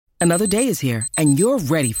Another day is here, and you're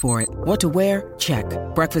ready for it. What to wear? Check.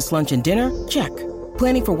 Breakfast, lunch, and dinner? Check.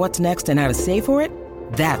 Planning for what's next and how to save for it?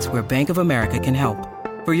 That's where Bank of America can help.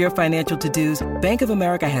 For your financial to-dos, Bank of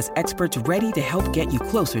America has experts ready to help get you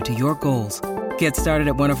closer to your goals. Get started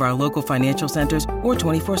at one of our local financial centers or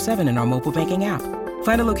 24/7 in our mobile banking app.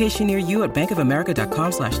 Find a location near you at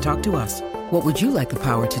bankofamerica.com/talktous. What would you like the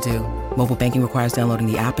power to do? Mobile banking requires downloading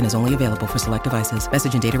the app and is only available for select devices.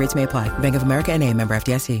 Message and data rates may apply. Bank of America N.A., member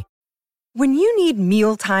FDIC. When you need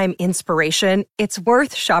mealtime inspiration, it's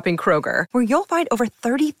worth shopping Kroger, where you'll find over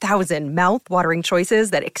 30,000 mouth-watering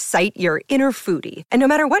choices that excite your inner foodie. And no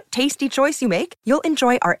matter what tasty choice you make, you'll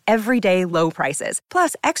enjoy our everyday low prices,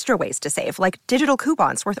 plus extra ways to save, like digital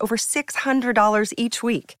coupons worth over $600 each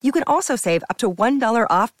week. You can also save up to $1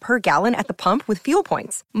 off per gallon at the pump with fuel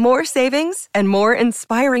points. More savings and more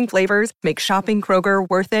inspiring flavors make shopping Kroger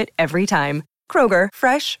worth it every time. Kroger,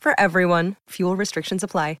 fresh for everyone. Fuel restrictions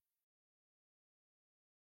apply.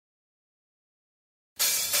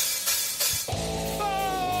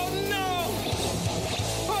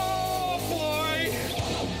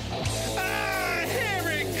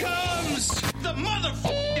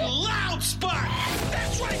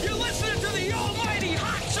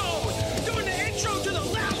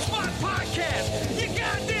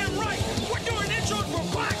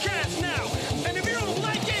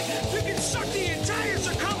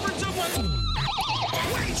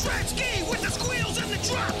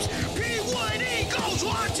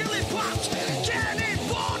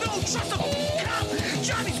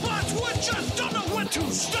 To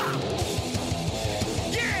stop.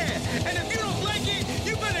 Yeah, and if you don't like it,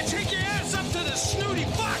 you better take your ass up to the snooty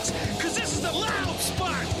fox, because this is the loud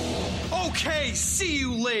spot. Okay, see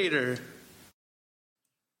you later.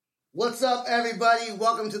 What's up, everybody?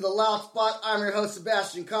 Welcome to the Loud Spot. I'm your host,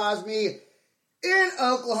 Sebastian Cosme, in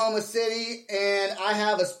Oklahoma City, and I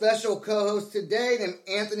have a special co-host today named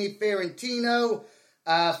Anthony Ferrentino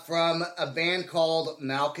from a band called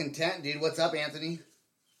Malcontent. Dude, what's up, Anthony?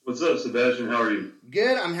 What's up, Sebastian? How are you?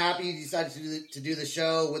 Good. I'm happy you decided to do the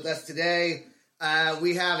show with us today.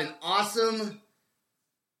 We have an awesome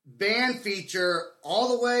band feature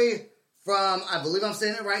all the way from, I believe I'm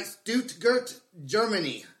saying it right, Stuttgart,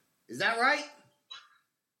 Germany. Is that right?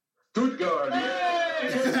 Stuttgart. Hey!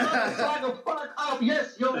 Fuck up.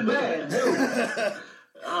 Yes, young man.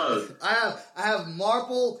 I have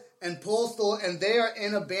Marple and Postal, and they are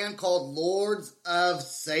in a band called Lords of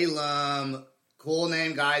Salem. Cool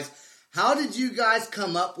name, guys. How did you guys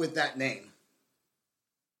come up with that name?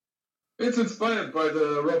 It's inspired by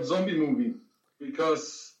the Rob Zombie movie,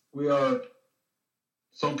 because we are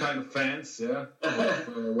some kind of fans, yeah, of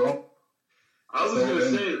Rob. I was going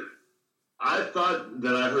to say, I thought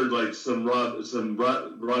that I heard like some Rob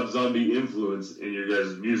Zombie influence in your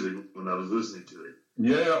guys' music when I was listening to it.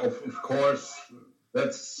 Yeah, of course.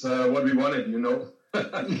 That's what we wanted, you know.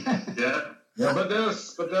 Yeah. Yeah, but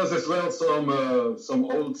there's as well some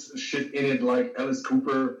old shit in it, like Alice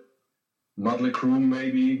Cooper, Motley Crue,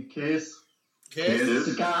 maybe Kiss.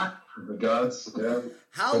 The Gods. Yeah.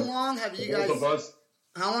 How long have you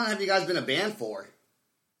guys been a band for?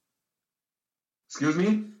 Excuse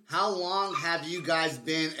me? How long have you guys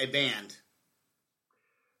been a band?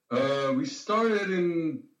 We started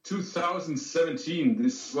in 2017.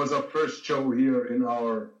 This was our first show here in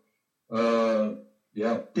our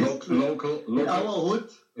local in our hood,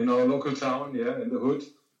 in our local town, in the hood.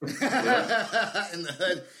 In the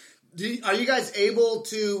hood. Are you guys able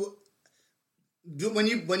to do when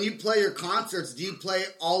you play your concerts? Do you play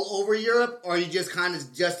all over Europe, or are you just kind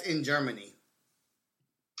of just in Germany?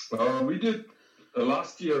 We did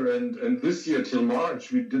last year and this year till March.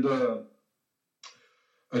 We did a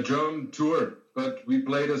German tour. But we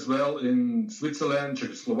played as well in Switzerland,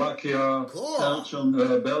 Czechoslovakia,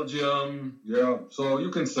 Belgium, yeah. So you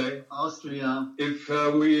can say Austria. If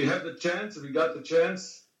we got the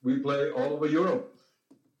chance, we play all over Europe.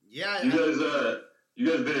 Yeah. You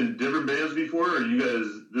guys been in different bands before, or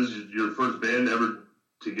this is your first band ever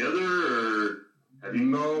together, or have you?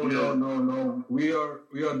 No. We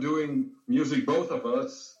are doing music, both of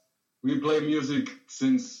us. We play music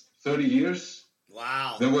since 30 years.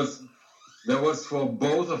 Wow. There was for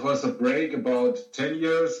both of us a break about 10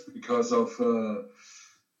 years because of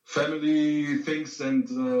family things and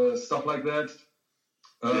stuff like that.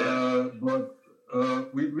 But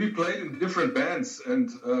we played in different bands, and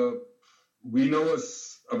we know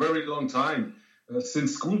us a very long time,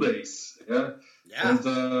 since school days. Yeah. And,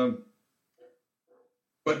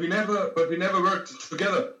 but we never worked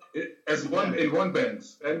together as in one band.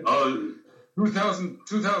 And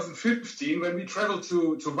 2015, when we traveled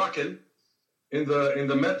to Wacken, in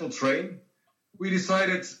the metal train, we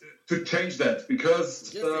decided to change that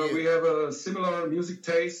because we have a similar music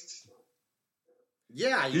taste.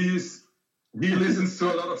 Yeah. He listens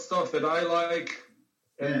to a lot of stuff that I like,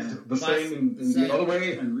 and the same in the other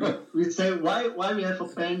way. And we say, why we have a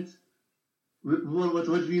band? What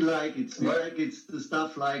we like? It's the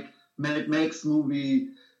stuff like Mad Max movie,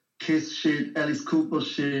 Kiss shit, Alice Cooper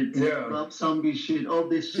shit, Rob Zombie shit, all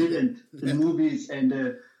this shit, and the movies and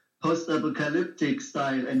the post-apocalyptic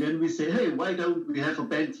style. And then we say, hey, why don't we have a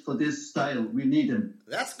band for this style? We need them.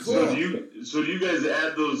 That's cool. So do you guys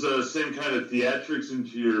add those same kind of theatrics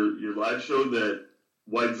into your live show that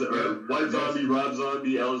White Zombie, Rob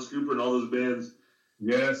Zombie, Alice Cooper, and all those bands?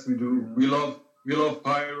 Yes, we do. We love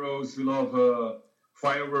pyros. We love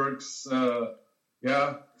fireworks. So,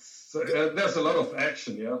 there's a lot of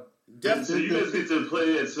action. Yeah. So you guys get to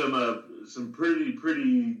play at some pretty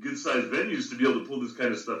good sized venues to be able to pull this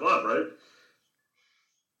kind of stuff off, right?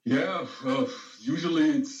 Yeah.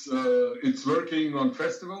 Usually it's working on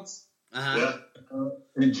festivals. Uh-huh. Yeah.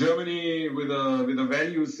 In Germany with the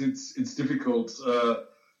venues, it's difficult.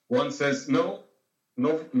 One says no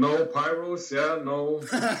pyros, no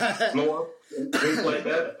blow up, things like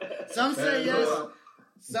that. Some say yes.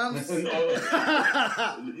 Some. You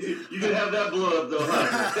can have that blow up though.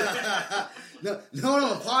 Huh? No one on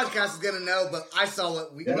the podcast is gonna know, but I saw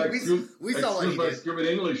what we saw what he did. Stupid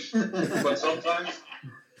English, but sometimes.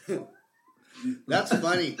 That's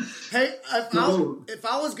funny. Hey, if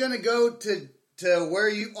I was gonna go to where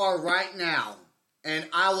you are right now, and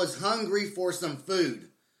I was hungry for some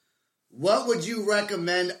food, what would you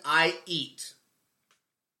recommend I eat?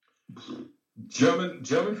 German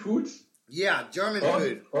food? Yeah, German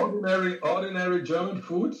food. Ordinary German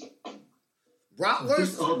food.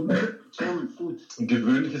 Bratwurst? Ordinary German food.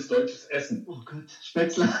 Gewöhnliches deutsches Essen. Oh Gott,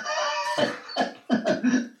 Spätzle.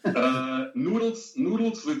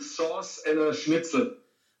 Noodles with sauce and a schnitzel.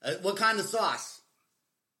 What kind of sauce?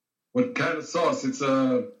 What kind of sauce? It's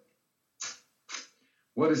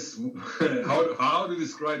what is how to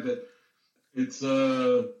describe that?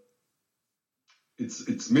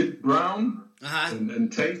 It's mid brown and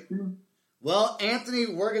tasty. Well, Anthony,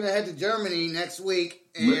 we're gonna head to Germany next week,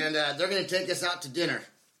 and they're gonna take us out to dinner.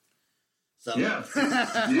 So yeah,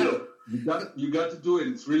 you got to do it.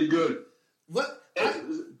 It's really good. What?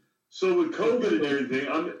 So with COVID and everything,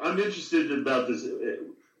 I'm interested about this.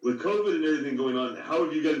 With COVID and everything going on, how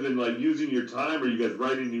have you guys been like using your time? Are you guys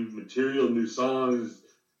writing new material, new songs,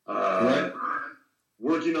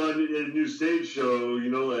 working on a new stage show? You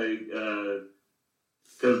know, like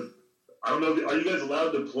because I don't know. Are you guys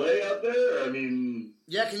allowed to play out there? I mean,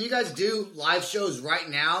 yeah. Can you guys do live shows right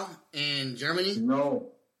now in Germany?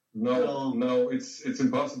 No. It's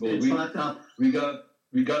impossible. It's fucked up. We got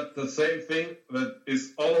the same thing that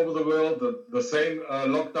is all over the world. The same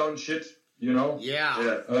lockdown shit. You know.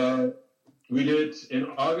 Yeah. We did in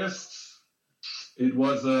August. It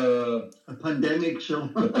was a pandemic show.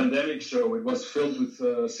 It was filled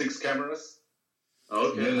with 6 cameras.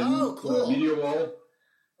 Okay. Oh, cool. Video wall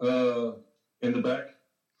in the back,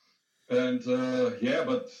 and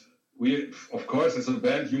but we, of course, as a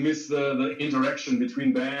band, you miss the interaction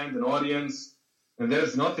between band and audience, and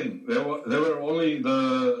there's nothing. There were only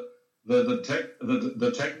the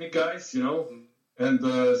technic guys, you know, and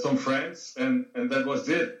some friends, and that was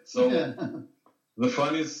it. So the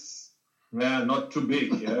fun is not too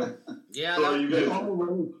big. Yeah. So are you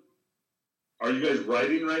guys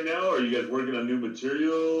writing right now? Are you guys working on new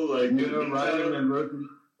material? Like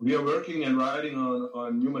we are working and writing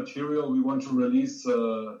on new material. We want to release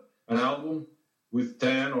an album with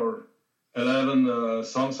 10 or 11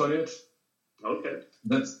 songs on it. Okay.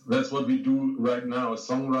 That's what we do right now: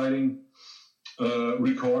 songwriting,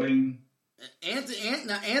 recording.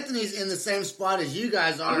 Anthony's in the same spot as you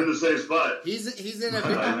guys are. I'm in the same spot. He's in a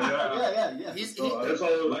yeah.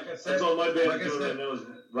 That's all my band's doing right now is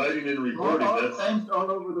writing and recording. All bands all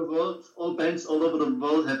over the world. All bands all over the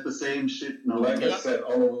world have the same shit now. Like I said,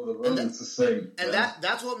 all over the world, it's the same. And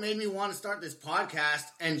that's what made me want to start this podcast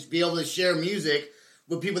and be able to share music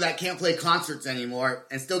with people that can't play concerts anymore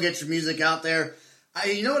and still get your music out there.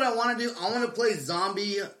 You know what I want to do? I want to play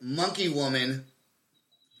Zombie Monkey Woman,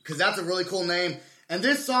 because that's a really cool name. And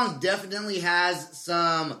this song definitely has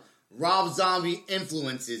some Rob Zombie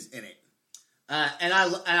influences in it.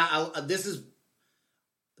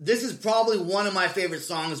 This is probably one of my favorite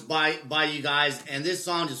songs by you guys. And this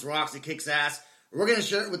song just rocks. It kicks ass. We're going to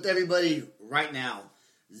share it with everybody right now.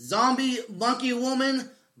 Zombie Monkey Woman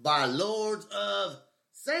by Lords of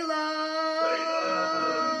Salem.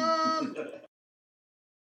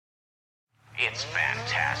 It's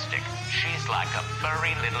fantastic. She's like a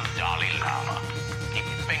furry little Dalai Lama. Keep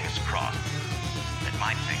your fingers crossed.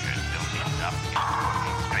 my fingers built these up.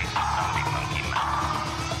 It's Tracy's zombie monkey mouth.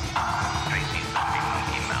 Tracy's zombie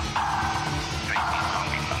monkey mouth. Tracy's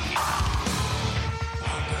zombie monkey mouth.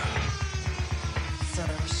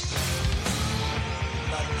 Thirst,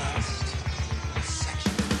 bloodlust,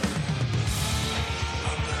 sexual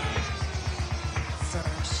hunger.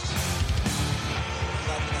 Thirst,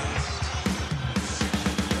 bloodlust.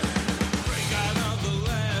 Break out of the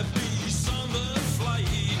lab, beast on the flight.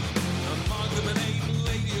 Among them an alien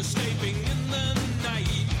lady escaping in the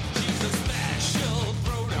night. She's a special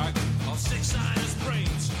product of six sinus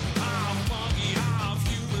brains. Half monkey, half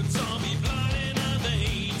human, zombie blood in her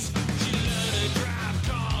veins. She learned to drive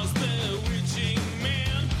cars, bewitching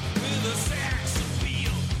man with a sex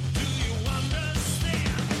appeal. Do you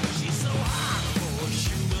understand? She's so hardcore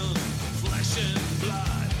human, flesh and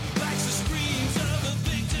blood. Likes the screams of the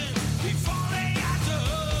victim before they are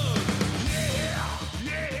done. Yeah,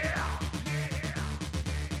 yeah, yeah.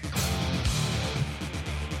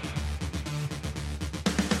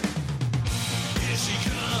 Here she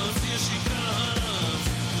comes,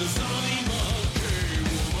 the zombie monkey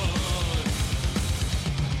woman.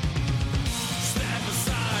 Step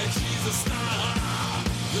aside, she's a star,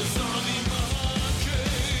 the zombie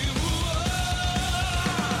monkey woman.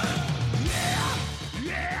 Yeah,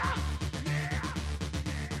 yeah, yeah.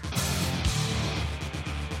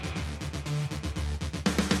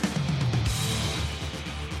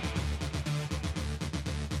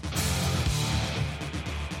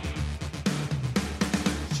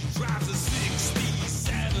 She drives a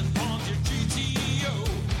 67 Pontiac GTO,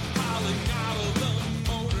 hauling out of the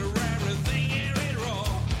motor, everything in it raw.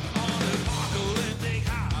 On apocalyptic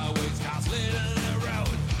highways, cars litter the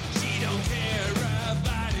road. She don't care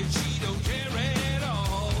about it, she don't care at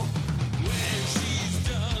all. When she's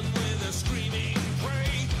done with her screaming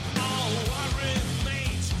prey, all what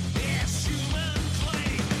remains is human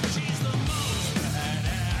clay. She's the most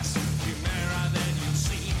badass chimera that you've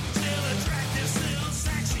seen. Still attractive, still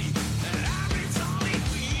sexy, and every zombie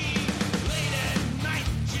queen. Late at night,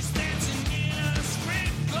 she's dancing in a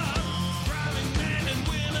strip club, driving men and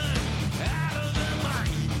women out of their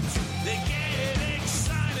minds. They get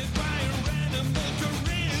excited by her random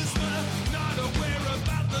charisma, not aware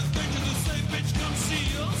about the danger the safe bitch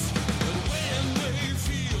conceals. But when they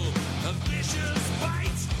feel a vicious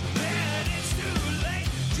bite, then it's too late.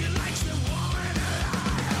 She likes the woman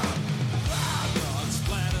alive. Blood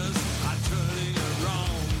splatters are turning her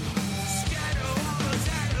on. Scatter all the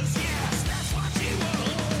tatters, yes, that's what she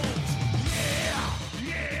wants. Yeah,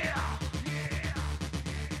 yeah, yeah.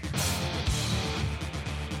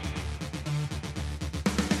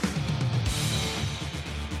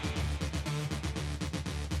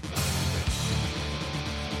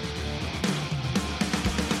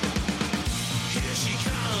 Here she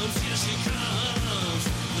comes,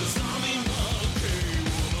 the zombie monkey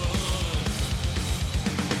woman.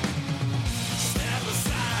 Step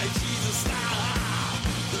aside, she's a star,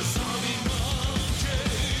 the zombie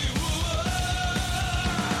monkey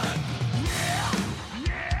woman. Yeah,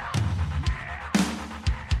 yeah.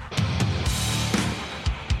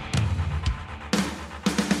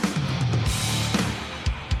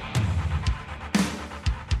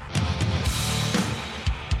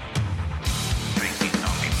 Tracy's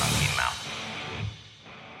zombie monkey mouth.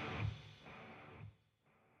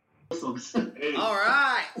 Songs. Hey, All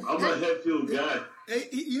right. I'm a Hetfield guy. Hey,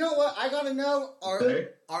 you know what? I gotta know, Okay.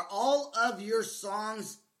 are all of your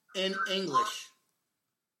songs in English?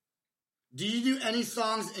 Do you do any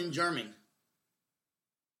songs in German?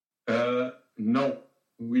 No,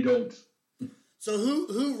 we don't. So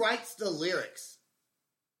who writes the lyrics?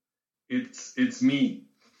 It's me,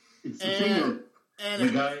 It's the singer. the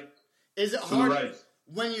And guy is it to the hard right.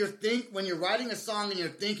 when you're writing a song and you're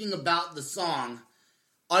thinking about the song?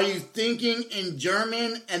 Are you thinking in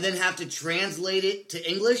German and then have to translate it to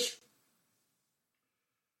English?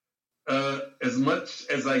 As much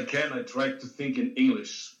as I can, I try to think in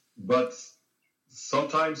English, but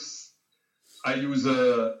sometimes I use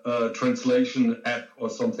a translation app or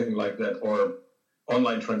something like that, or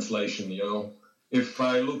online translation, you know. If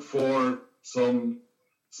I look for some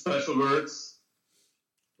special words,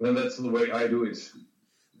 then that's the way I do it.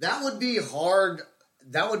 That would be hard.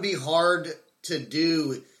 That would be hard to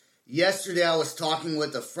do. Yesterday, I was talking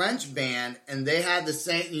with a French band, and they had the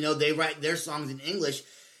same. You know, they write their songs in English,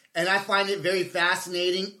 and I find it very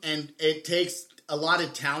fascinating. And it takes a lot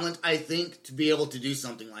of talent, I think, to be able to do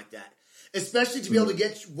something like that, especially to be able to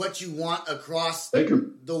get what you want across Thank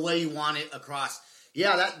you. the way you want it across.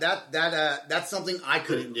 Yeah, that's something I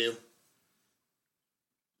couldn't do.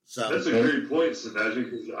 So That's a great point, Sebastian,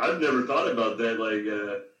 because I've never thought about that. Like,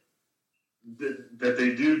 that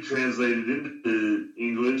they do translate it into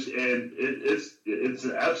English, and it's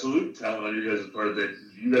an absolute talent on your guys' part that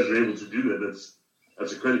you guys are able to do that.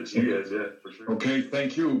 That's a credit to you guys, yeah, for sure. Okay,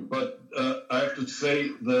 thank you. But I have to say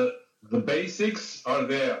the basics are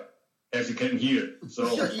there, as you can hear.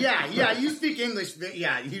 So Yeah, you speak English.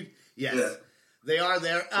 Yes, Yeah. they are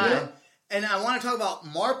there. And I want to talk about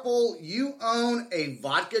Marple. You own a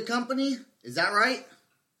vodka company, is that right?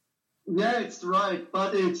 Yeah, it's right,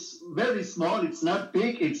 but it's very small. It's not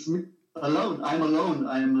big. It's me alone. I'm alone.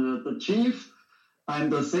 I'm the chief. I'm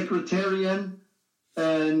the secretarian,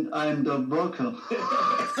 and I'm the worker.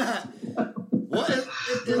 What?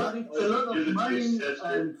 But it's a lot of money,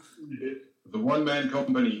 and the one-man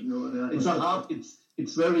company. it's a hard.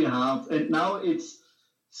 It's very hard, and now it's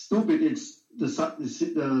stupid. It's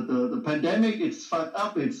the pandemic. It's fucked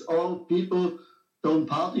up. It's all people don't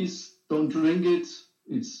parties, don't drink it.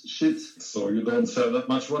 It's shit. So you don't sell that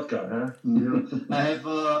much vodka, huh?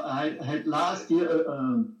 I had last year,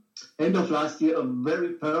 end of last year, a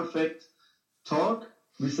very perfect talk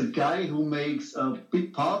with a guy who makes a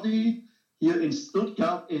big party here in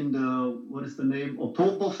Stuttgart in the, what is the name,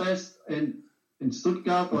 Oktoberfest in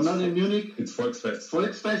Stuttgart, or not in Munich. It's Volksfest.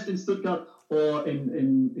 Volksfest in Stuttgart, or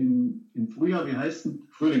in Frühjahr, wie heißt denn?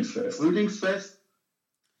 Frühlingsfest. Frühlingsfest.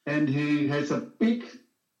 And he has a big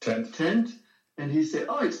Tent. And he said,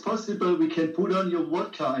 "Oh, it's possible we can put on your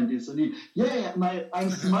vodka and this." And I'm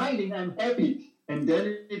smiling, I'm happy. And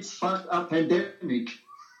then it's fucked up pandemic.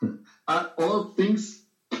 All things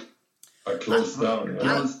are closed down.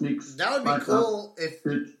 Yeah. That would be cool if...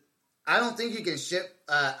 I don't think you can ship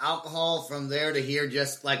alcohol from there to here,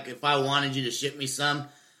 just like if I wanted you to ship me some.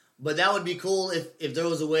 But that would be cool if there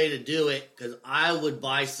was a way to do it, because I would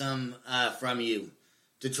buy some from you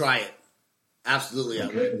to try it. Absolutely.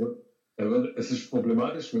 Okay. Es ist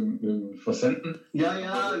problematisch mit dem Versenden. Ja.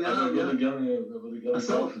 Er würde gerne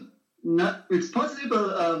kaufen. It's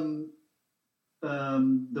possible.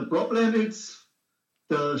 The problem is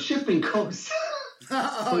the shipping cost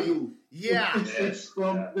for you. Yeah. It's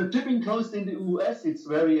from the shipping cost in the US. It's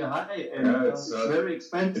very high and it's very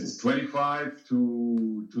expensive. It's $25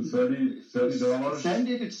 to $30. Send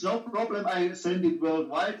it. It's no problem. I send it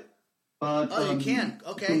worldwide. But, you can.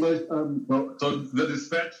 Okay. So the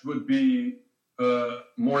dispatch would be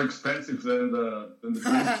more expensive than the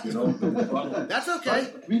drink, the bottle. That's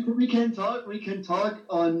okay. We can talk. We can talk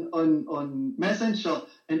on Messenger,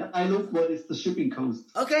 and I look what is the shipping cost.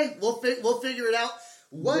 Okay, we'll figure it out.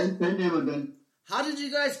 Then. How did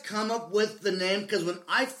you guys come up with the name? Because when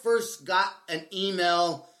I first got an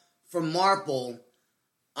email from Marple,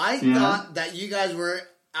 I thought that you guys were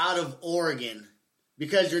out of Oregon,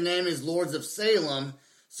 because your name is Lords of Salem.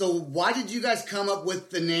 So why did you guys come up with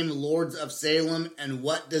the name Lords of Salem, and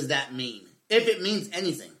what does that mean? If it means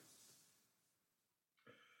anything.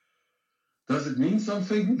 Does it mean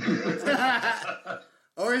something?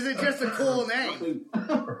 Or is it just a cool name?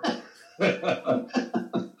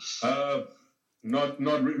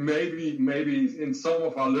 Maybe in some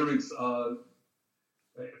of our lyrics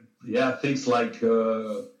things like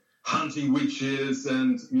hunting witches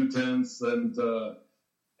and mutants and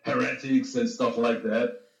heretics and stuff like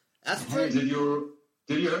that. That's pretty. Did you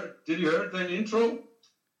hear the intro?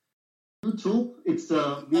 YouTube, it's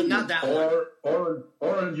not that one. Or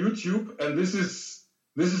on YouTube, and this is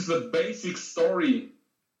the basic story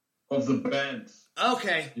of the band.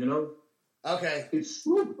 Okay. Okay. It's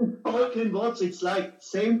all can watch. It's like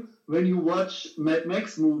same when you watch Mad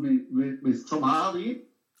Max movie with Tom Hardy.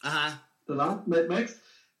 The last Mad Max.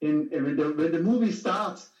 And when the movie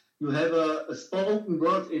starts, you have a spoken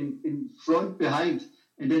word in front, behind,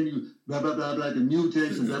 and then you blah blah blah blah, the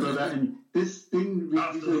mutants and blah blah blah, and this thing.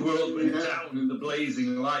 After the world went down in the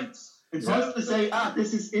blazing lights. It's supposed to say,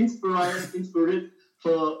 this is inspired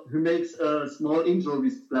for who makes a small intro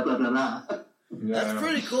with blah blah blah blah. That's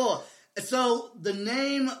pretty cool. So the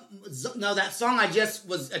name, now that song I just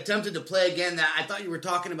was attempted to play again, that I thought you were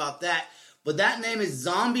talking about that. But that name is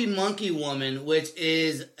Zombie Monkey Woman, which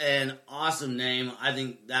is an awesome name. I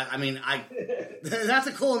think that, that's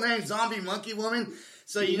a cool name, Zombie Monkey Woman.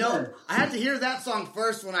 So, I had to hear that song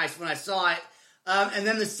first when I saw it. And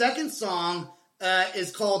then the second song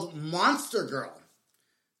is called Monster Girl.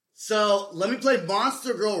 So let me play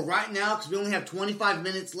Monster Girl right now, because we only have 25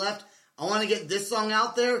 minutes left. I want to get this song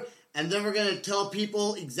out there, and then we're going to tell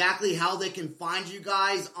people exactly how they can find you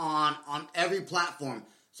guys on every platform.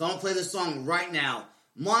 So I'm going to play this song right now.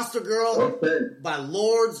 Monster Girl by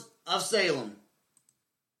Lords of Salem.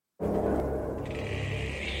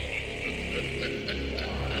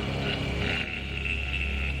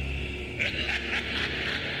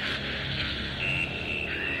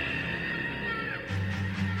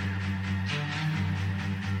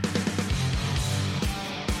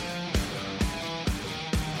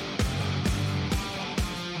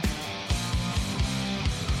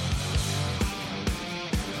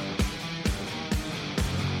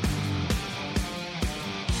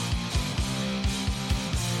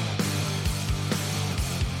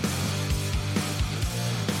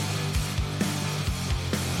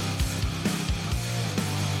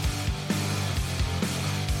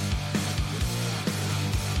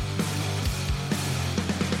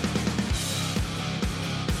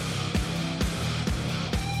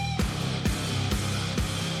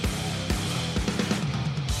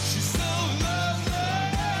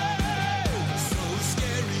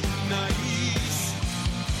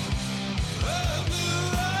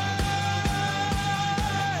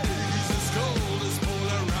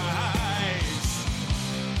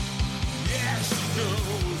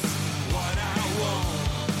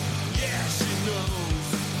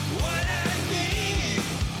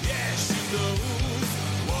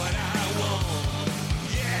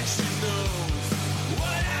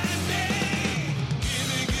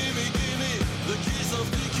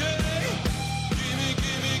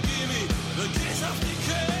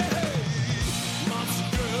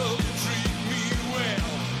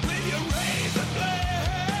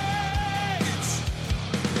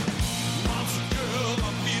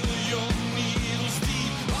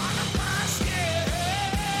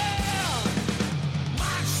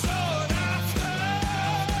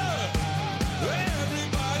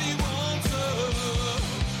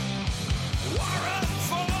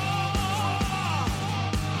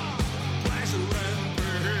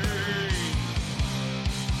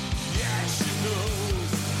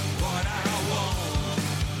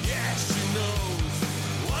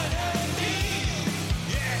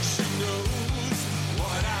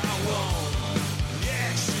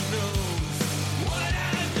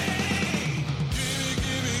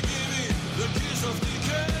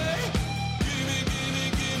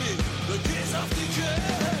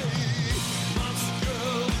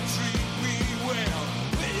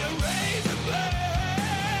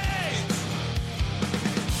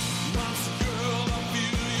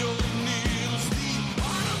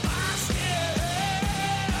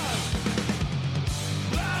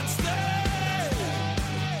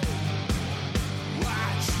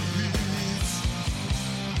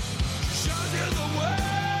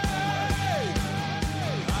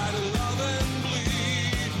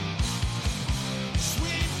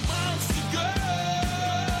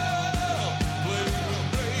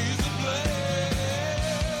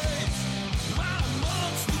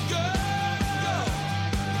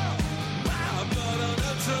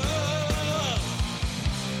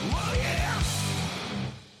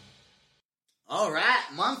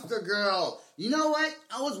 Monster Girl. You know what?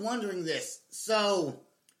 I was wondering this. So,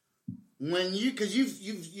 when because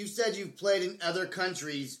you've said you've played in other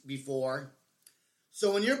countries before.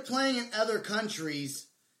 So when you're playing in other countries,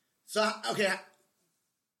 okay,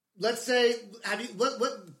 let's say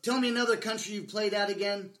tell me another country you played at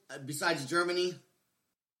again besides Germany.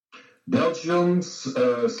 Belgium,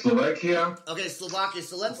 Slovakia. Okay, Slovakia.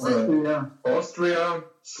 So let's say Austria,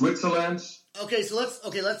 Switzerland. Okay, so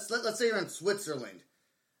let's say you're in Switzerland.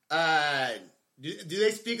 Do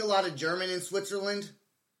they speak a lot of German in Switzerland?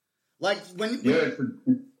 Like when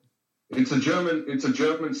it's a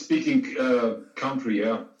German speaking country.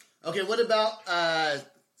 Yeah. Okay, what about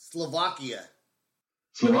Slovakia?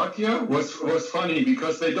 Slovakia was funny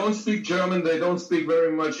because they don't speak German. They don't speak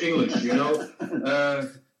very much English. You know.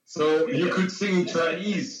 So you could sing in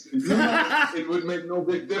Chinese. It would make no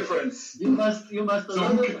big difference. You must.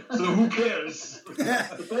 So who cares?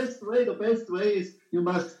 The best way is you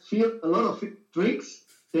must feel a lot of drinks,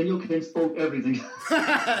 then you can spoke everything.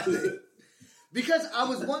 Because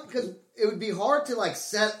it would be hard to like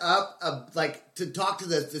set up to talk to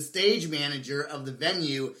the stage manager of the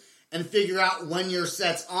venue and figure out when your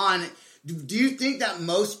set's on. Do you think that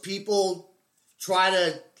most people try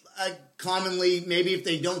to commonly, maybe if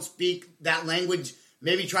they don't speak that language,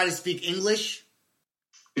 maybe try to speak English?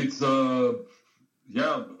 It's a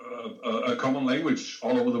common language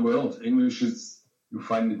all over the world. English is, you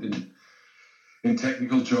find it in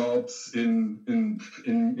technical jobs, in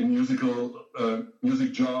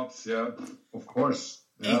music jobs. Yeah, of course.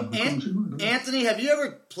 Yeah. Anthony,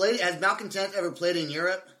 has Malcontent ever played in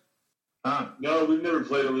Europe? No, we've never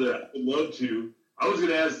played over there. I'd love to. I was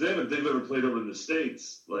going to ask them if they've ever played over in the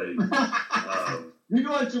States. Like, we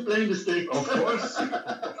want to play in the States. Of course.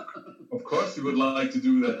 Of course you would like to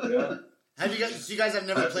do that, yeah. Have you guys, you guys have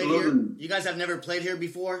never played here? You guys have never played here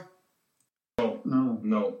before?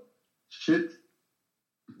 No. Shit.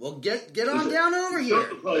 Well, get on down over here.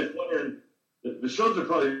 The shows are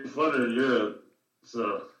probably funner in Europe,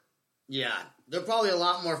 so. Yeah, they're probably a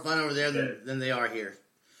lot more fun over there than they are here.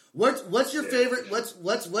 What's your favorite?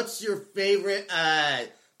 What's your favorite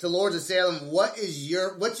to Lords of Salem? What's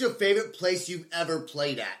your favorite place you've ever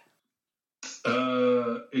played at?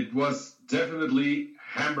 It was definitely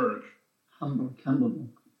Hamburg. Hamburg.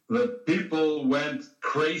 The people went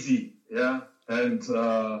crazy, yeah, and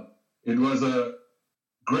it was a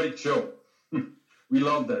great show. We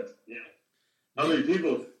loved that. Yeah. How many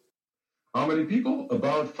people?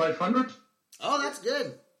 About 500. Oh, that's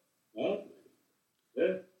good. Oh,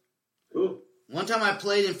 yeah. Cool. One time I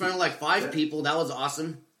played in front of like 5 people. That was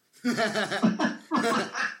awesome.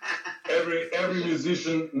 Every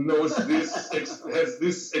musician knows this, has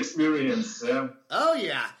this experience. Yeah. Oh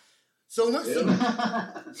yeah. So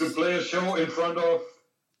to play a show in front of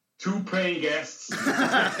 2 paying guests,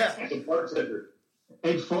 the bartender,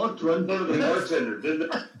 and 4 drunk bartender,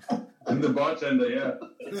 and the bartender, yeah,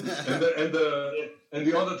 and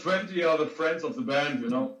the other 20 are the friends of the band, you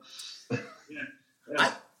know.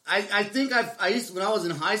 Yeah. I think I used to, when I was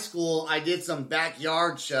in high school, I did some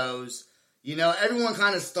backyard shows. You know, everyone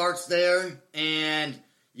kind of starts there, and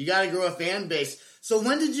you got to grow a fan base. So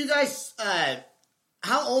when did you guys?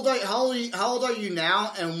 How old are you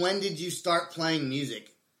now? And when did you start playing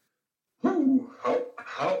music?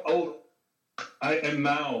 How old I am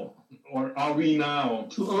now, or are we now?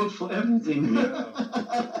 Too old for everything. Yeah.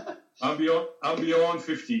 I'm beyond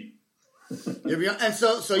 50. You're beyond, and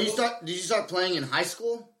so you start. Did you start playing in high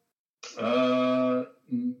school? Yeah,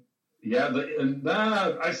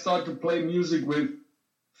 I started to play music with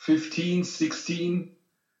 15, 16.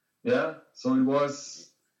 Yeah, so it was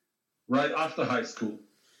right after high school.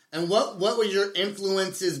 And what were your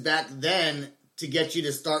influences back then to get you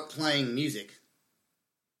to start playing music?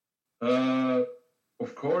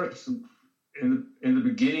 Of course, in the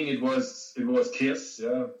beginning it was Kiss.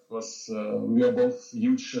 Yeah, it was. We are both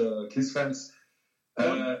huge Kiss fans.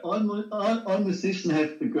 All musicians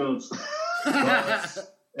have the girls.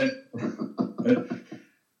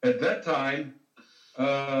 At that time,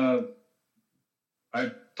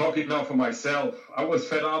 I'm talking now for myself. I was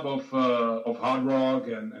fed up of hard rock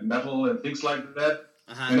and metal and things like that,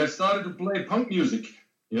 and I started to play punk music.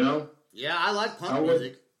 You know. Yeah, I like punk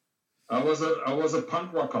music. I was a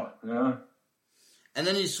punk rocker. Yeah. And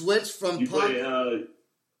then you switched from punk. Go ahead.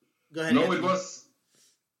 No, Anthony. it was.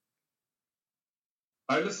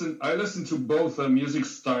 I listened to both music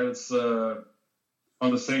styles on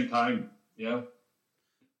the same time. Yeah.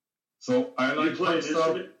 So I like punk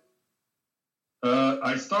stuff.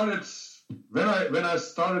 I started when I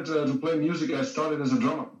started to play music. I started as a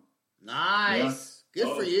drummer. Nice. Yeah.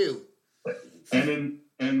 Good for you. And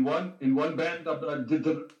in one band, I did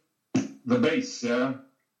the bass, yeah.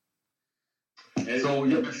 And So,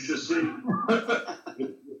 you yeah. just sing.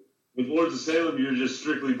 With Lords of Salem, you're just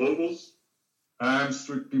strictly vocals? I'm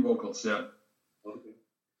strictly vocals, yeah. Okay.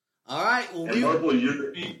 All right. Well, And Marple,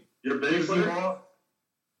 you're bass player?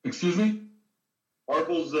 Excuse me?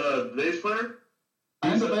 Marple's bass player?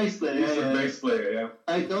 I'm the bass player. He's a bass player, yeah.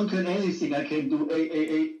 I don't can anything. I can do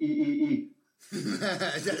A. Who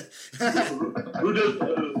does?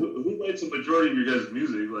 Who writes the majority of your guys'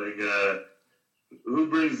 music? Like, who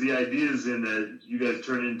brings the ideas in that you guys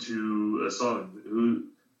turn into a song?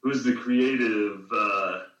 Who's the creative,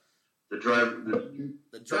 the driver?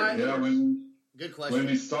 The driver. Yeah, Good question. when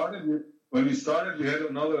we started, we had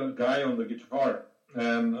another guy on the guitar,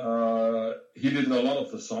 and he did a lot of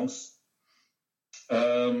the songs.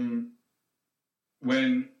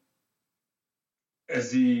 As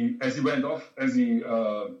he went off, as he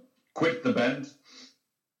quit the band,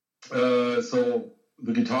 so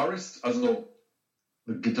the guitarist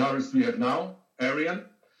we have now, Arian,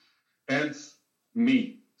 and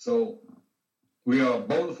me. So we are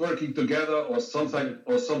both working together, or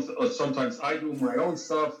sometimes I do my own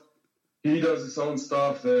stuff, he does his own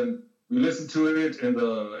stuff, and we listen to it in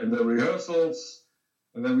the rehearsals,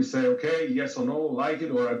 and then we say, okay, yes or no, like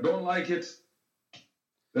it or I don't like it.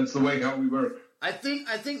 That's the way how we work. I think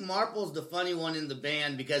Marple's the funny one in the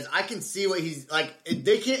band because I can see what he's like.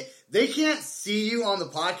 They can't see you on the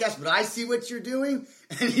podcast, but I see what you're doing,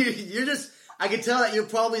 and you're just. I can tell that you're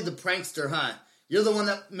probably the prankster, huh? You're the one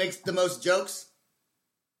that makes the most jokes.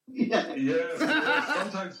 Yeah. Yeah.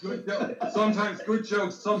 Sometimes good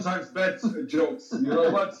jokes, sometimes bad jokes. You know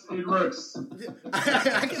what? It works.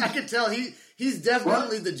 I can tell he's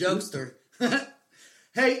definitely the jokester.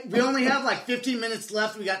 Hey, we only have like 15 minutes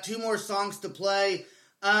left. We got 2 more songs to play.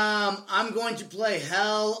 I'm going to play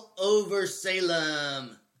Hell Over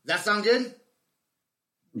Salem. That sound good?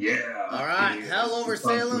 Yeah. All right. Yeah. Hell Over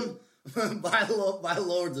Salem by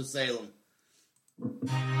Lords of Salem.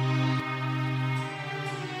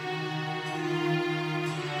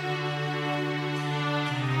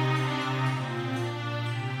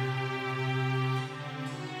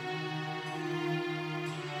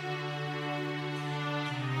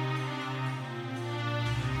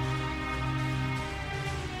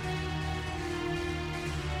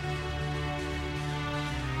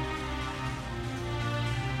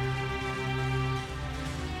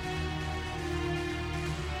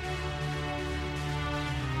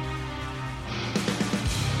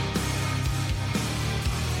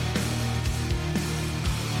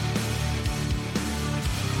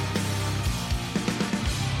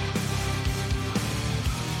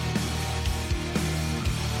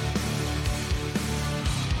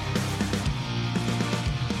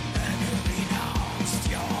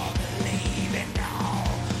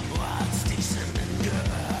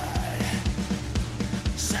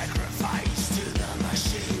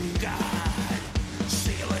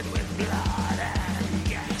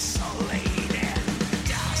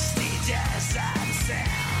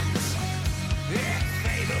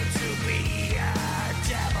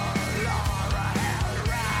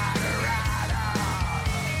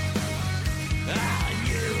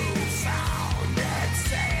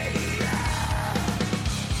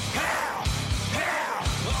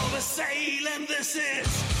 Over Salem, this is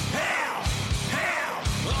hell, hell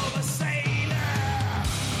over Salem.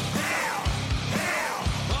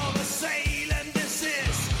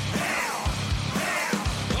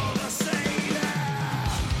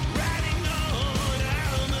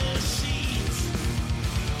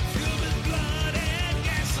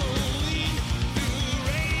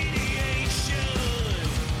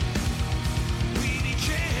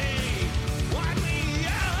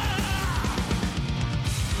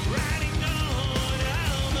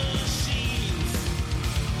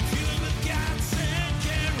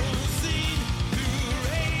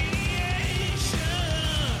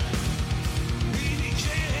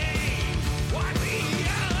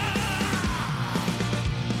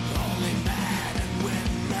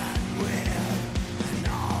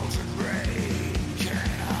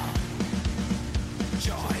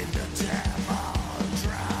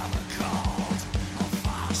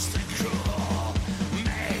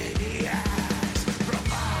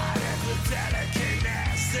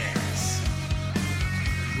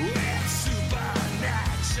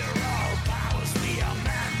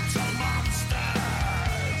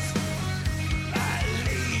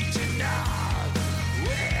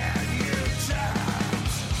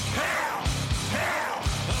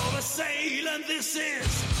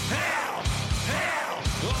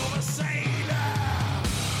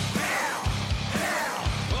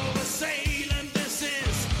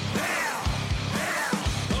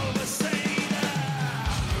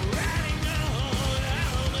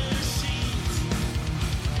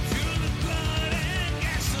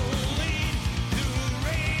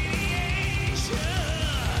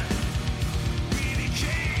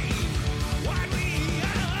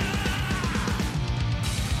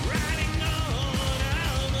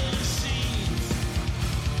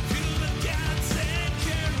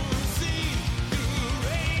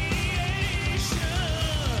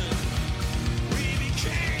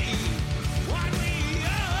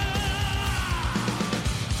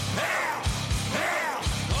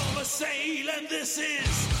 this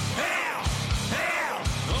is hell, hell,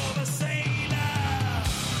 over Salem.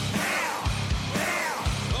 Hell, hell,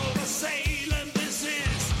 over Salem. This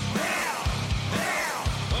is hell, hell,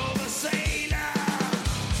 over Salem. Hell,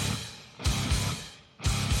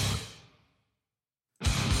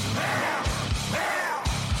 hell, hell,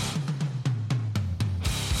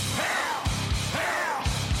 hell,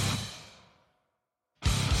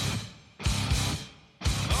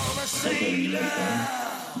 over Salem.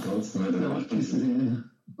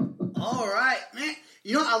 All right, man.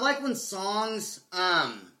 You know, I like when songs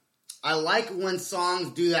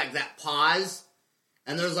do that pause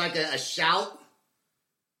and there's like a shout.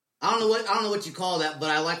 I don't know what you call that, but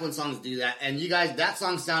I like when songs do that. And you guys, that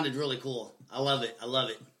song sounded really cool. I love it.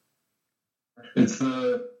 It's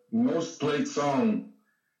the most played song.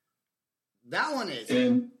 That one is.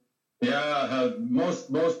 And yeah,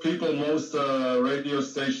 most people, most radio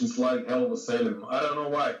stations like Hell of a Salem. I don't know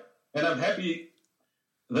why. And I'm happy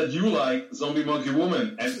that you like Zombie Monkey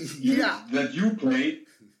Woman and that you played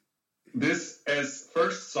this as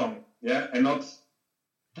first song, and not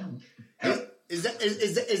Hell. Is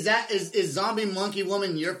Zombie Monkey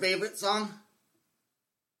Woman your favorite song?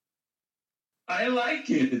 I like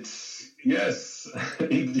it. Yes,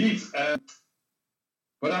 indeed.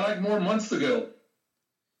 But I like more Monster Girl.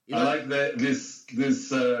 I like this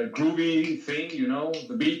groovy thing,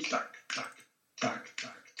 the beat. Tuck, tuck, tuck,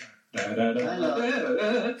 tuck, tuck, da, da, da, da,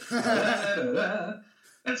 da, da, da.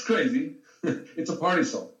 That's crazy. It's a party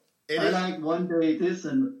song. I like One Day This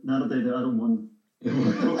and Another Day the Other One.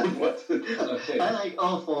 What? Okay. I like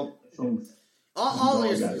all 4 songs. All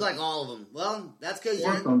of you like all of them. Well, that's because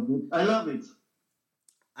you're... I love it.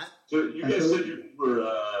 So you guys said you were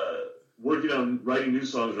working on writing new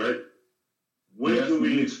songs, right? When can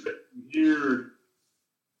we expect to hear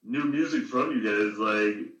new music from you guys?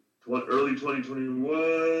 Like early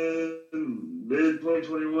 2021, mid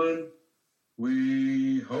 2021?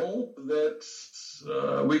 We hope that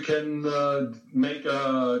we can make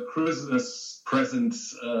a Christmas present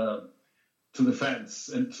to the fans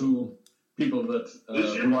and to people that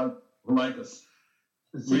who like us.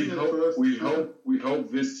 We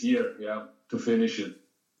hope this year, to finish it.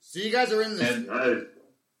 So you guys are in the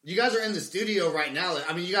you guys are in the studio right now.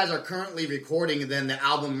 I mean, you guys are currently recording the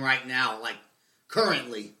album right now, like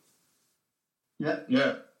currently.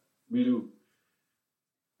 Yeah, we do.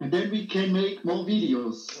 And then we can make more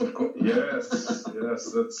videos. Of course, yes,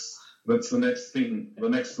 that's the next thing, the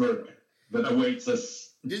next work that awaits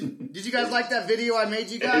us. Did you guys like that video I made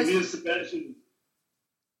you guys? Sebastian.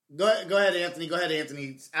 Go ahead,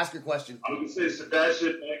 Anthony. Ask your question. I was going to say,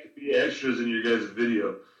 Sebastian and I could be extras in your guys'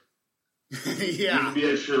 video. Yeah. We could be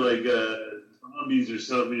extra like zombies or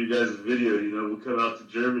something in your guys' video. We'll come out to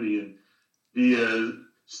Germany and be a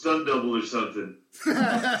stunt double or something.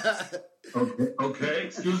 Okay,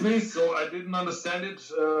 excuse me. So I didn't understand it.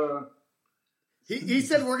 He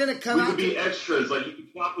said we're going to come out. We could be extras. Like, you can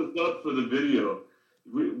chop us up for the video.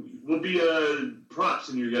 We'll be props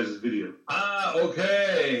in your guys' video.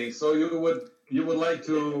 Okay. So you would like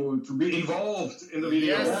to be involved in the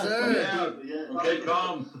video? Yes, sir. Yeah. Okay,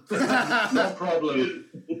 come. No problem.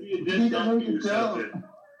 We'll be a dead donkey or something.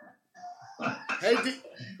 Hey,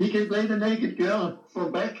 he can play the naked girl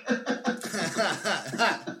from back.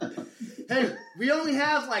 Hey, we only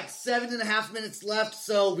have like 7.5 minutes left,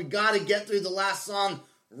 so we got to get through the last song,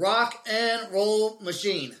 Rock and Roll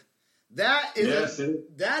Machine. That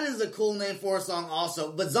is a cool name for a song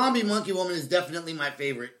also, but Zombie Monkey Woman is definitely my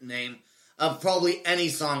favorite name of probably any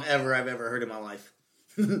song I've ever heard in my life.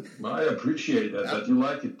 I appreciate that you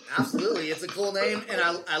like it. Absolutely. It's a cool name, and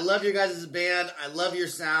I love your guys' band. I love your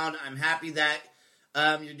sound. I'm happy that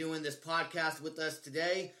you're doing this podcast with us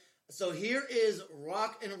today. So here is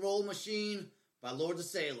Rock and Roll Machine by Lords of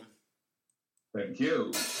Salem. Thank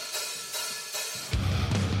you.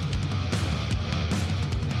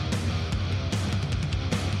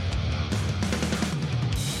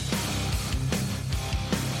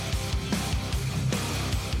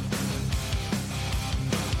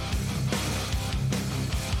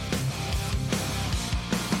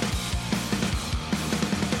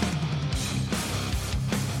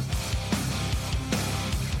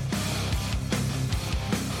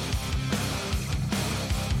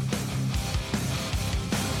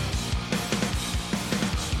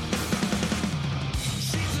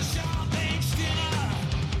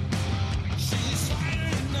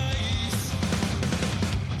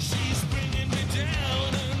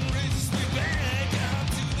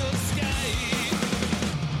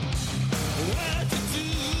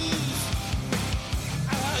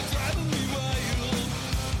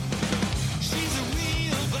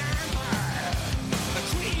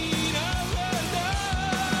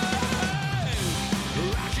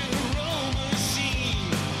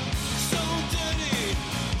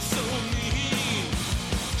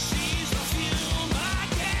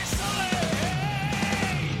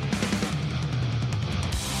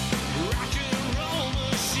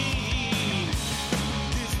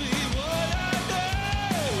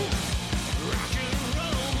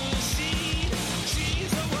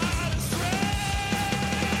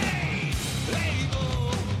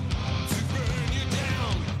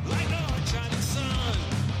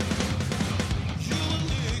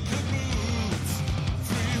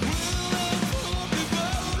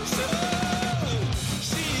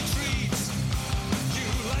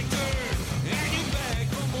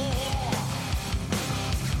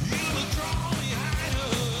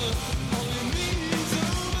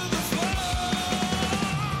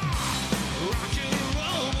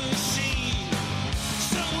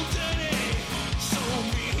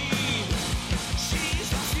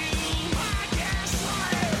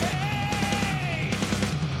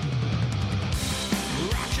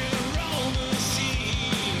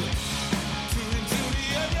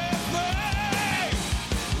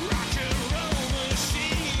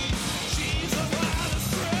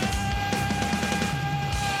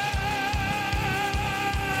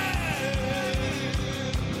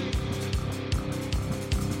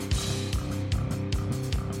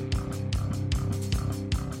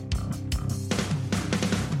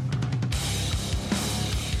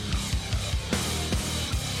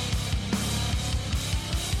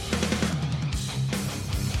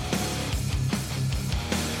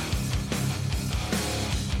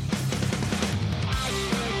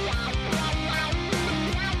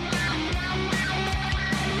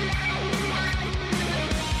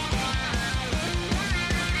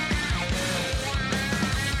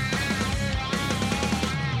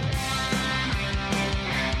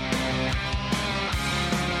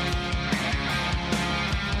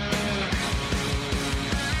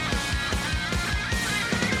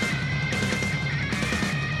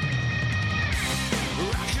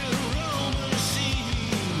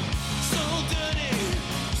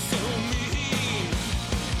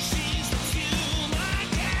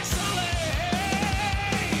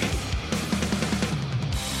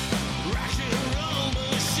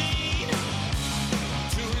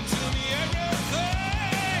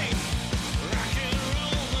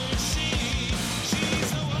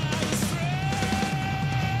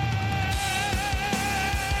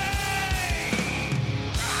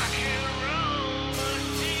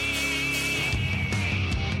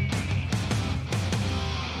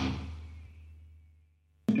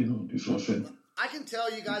 shit. I can tell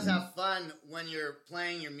you guys have fun when you're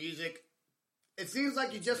playing your music. It seems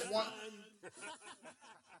like you just want...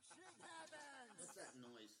 What's that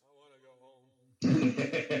noise?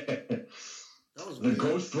 That was The weird.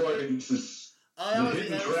 Ghost Voice is the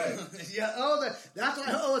hidden track. Yeah, that's what...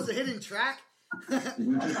 Oh, it's a hidden track? It's the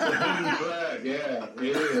hidden track, yeah,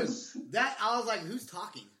 it is. That, I was like, who's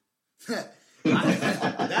talking?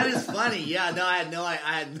 That is funny. Yeah, no, I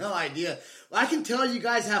had no idea. I can tell you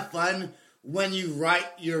guys have fun when you write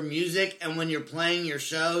your music and when you're playing your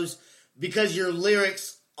shows, because your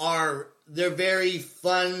lyrics they're very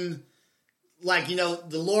fun. Like, you know,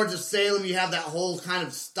 the Lords of Salem, you have that whole kind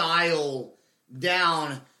of style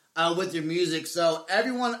down with your music. So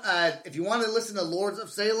everyone, if you want to listen to Lords of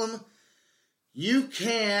Salem, you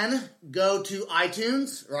can go to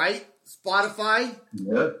iTunes, right? Spotify.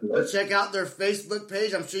 Yeah. Check out their Facebook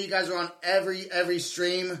page. I'm sure you guys are on every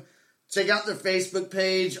stream. Check out their Facebook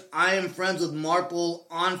page. I am friends with Marple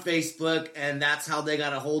on Facebook, and that's how they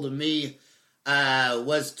got a hold of me.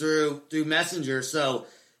 Was through Messenger. So,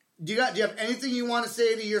 do you have anything you want to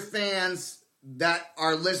say to your fans that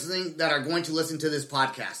are listening, that are going to listen to this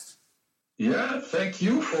podcast? Yeah, thank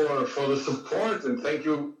you for the support, and thank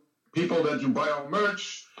you people that you buy our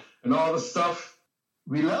merch and all the stuff.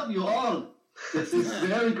 We love you all. It's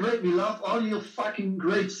very great. We love all your fucking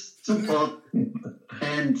great support.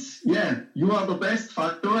 And yeah, you are the best.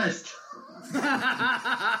 Fuck the rest.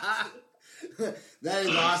 That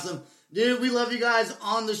is awesome. Dude, we love you guys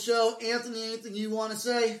on the show. Anthony, anything you want to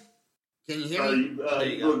say? Can you hear me? You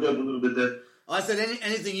broke up a little bit there. Oh, I said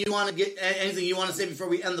anything you want to say before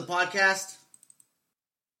we end the podcast?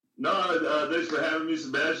 No, thanks for having me,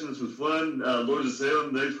 Sebastian. This was fun. Lords of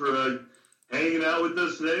Salem, thanks for hanging out with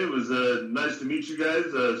us today. It was nice to meet you guys.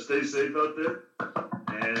 Stay safe out there.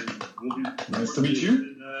 And we'll be Nice to meet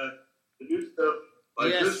you. The new stuff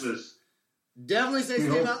by Christmas. Definitely stay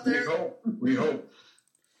safe out there. We hope.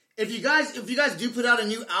 If you guys do put out a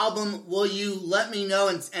new album, will you let me know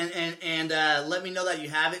and let me know that you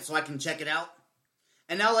have it so I can check it out?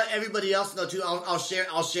 And I'll let everybody else know too. I'll share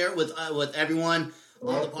it with everyone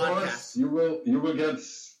on the podcast. You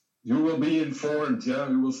will be informed. Yeah,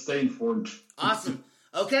 you will stay informed. Awesome.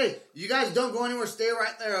 Okay, you guys don't go anywhere. Stay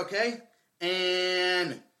right there. Okay.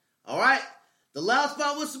 And all right, the Loud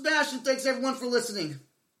Spot with Sebastian. Thanks everyone for listening.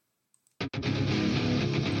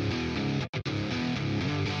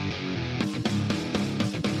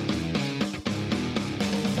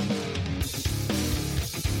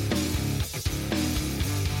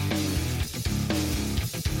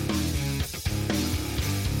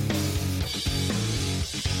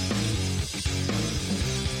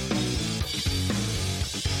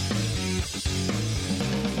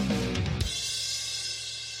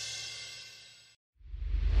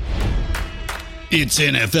 It's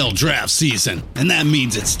NFL draft season, and that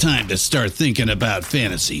means it's time to start thinking about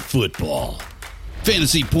fantasy football.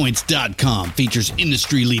 FantasyPoints.com features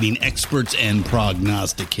industry-leading experts and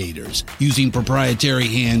prognosticators using proprietary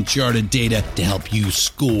hand-charted data to help you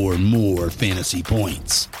score more fantasy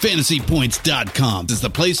points. FantasyPoints.com is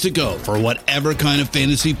the place to go for whatever kind of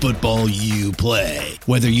fantasy football you play.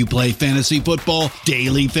 Whether you play fantasy football,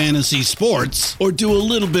 daily fantasy sports, or do a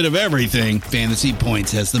little bit of everything, Fantasy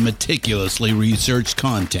Points has the meticulously researched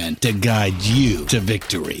content to guide you to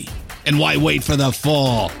victory. And why wait for the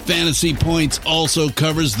fall? Fantasy Points also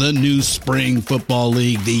covers the new spring football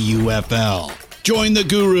league, the UFL. Join the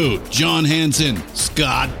guru, John Hansen,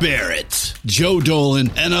 Scott Barrett, Joe Dolan,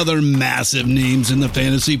 and other massive names in the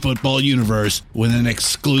fantasy football universe with an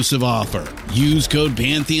exclusive offer. Use code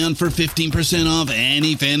Pantheon for 15% off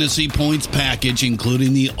any Fantasy Points package,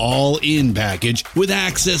 including the all-in package, with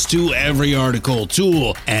access to every article,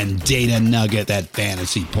 tool, and data nugget that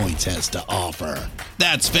Fantasy Points has to offer.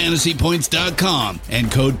 That's FantasyPoints.com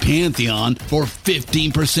and code Pantheon for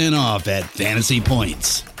 15% off at Fantasy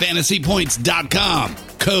Points. FantasyPoints.com,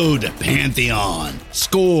 code Pantheon.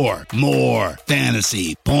 Score more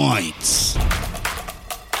fantasy points.